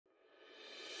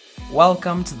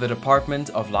Welcome to the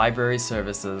Department of Library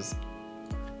Services.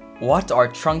 What are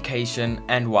truncation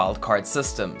and wildcard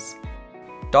systems?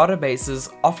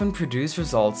 Databases often produce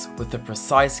results with the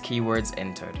precise keywords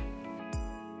entered.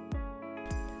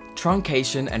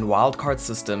 Truncation and wildcard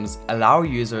systems allow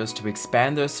users to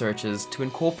expand their searches to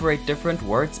incorporate different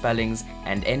word spellings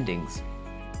and endings.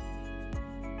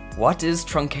 What is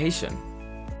truncation?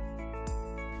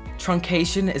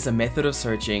 Truncation is a method of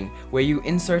searching where you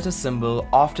insert a symbol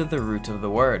after the root of the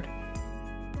word.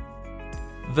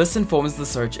 This informs the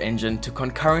search engine to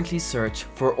concurrently search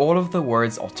for all of the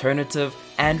word's alternative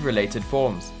and related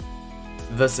forms.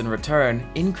 This in return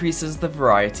increases the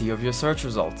variety of your search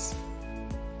results.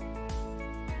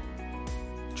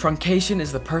 Truncation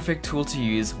is the perfect tool to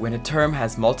use when a term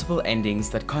has multiple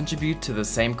endings that contribute to the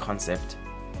same concept.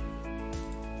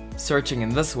 Searching in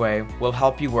this way will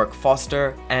help you work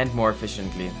faster and more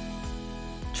efficiently.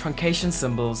 Truncation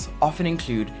symbols often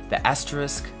include the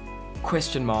asterisk,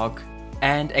 question mark,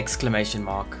 and exclamation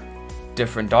mark.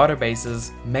 Different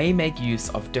databases may make use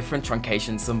of different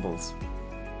truncation symbols.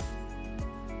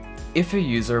 If a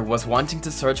user was wanting to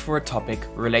search for a topic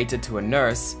related to a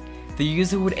nurse, the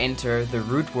user would enter the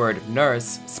root word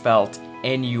nurse, spelled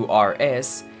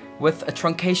N-U-R-S, with a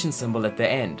truncation symbol at the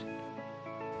end.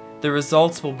 The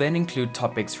results will then include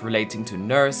topics relating to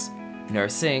nurse,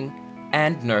 nursing,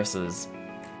 and nurses.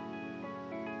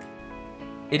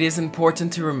 It is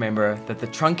important to remember that the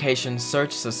truncation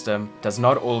search system does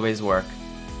not always work.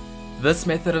 This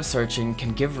method of searching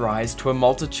can give rise to a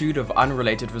multitude of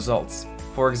unrelated results.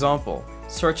 For example,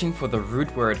 searching for the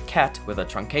root word cat with a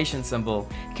truncation symbol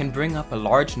can bring up a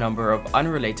large number of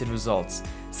unrelated results,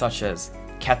 such as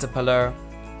caterpillar,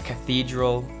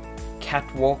 cathedral,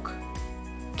 catwalk,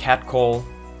 catcall,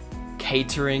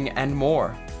 catering, and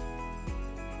more.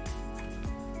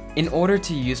 In order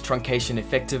to use truncation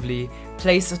effectively,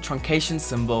 place a truncation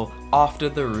symbol after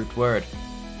the root word.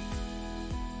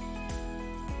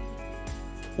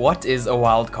 What is a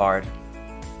wildcard?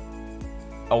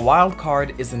 A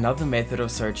wildcard is another method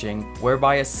of searching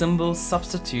whereby a symbol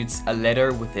substitutes a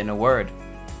letter within a word.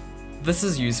 This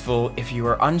is useful if you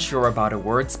are unsure about a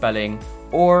word spelling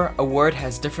or a word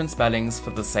has different spellings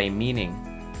for the same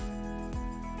meaning.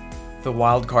 The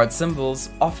wildcard symbols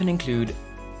often include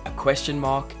a question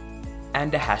mark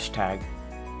and a hashtag.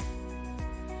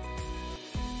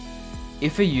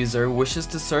 If a user wishes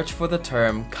to search for the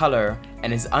term color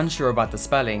and is unsure about the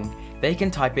spelling, they can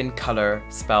type in color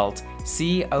spelled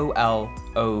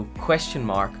C-O-L-O question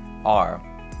mark R.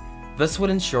 This will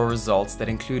ensure results that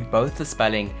include both the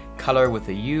spelling color with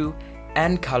a U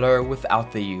and color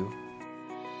without the U.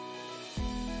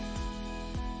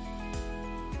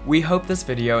 We hope this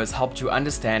video has helped you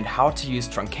understand how to use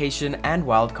truncation and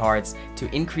wildcards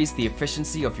to increase the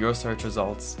efficiency of your search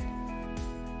results.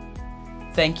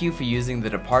 Thank you for using the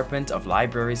Department of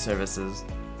Library Services.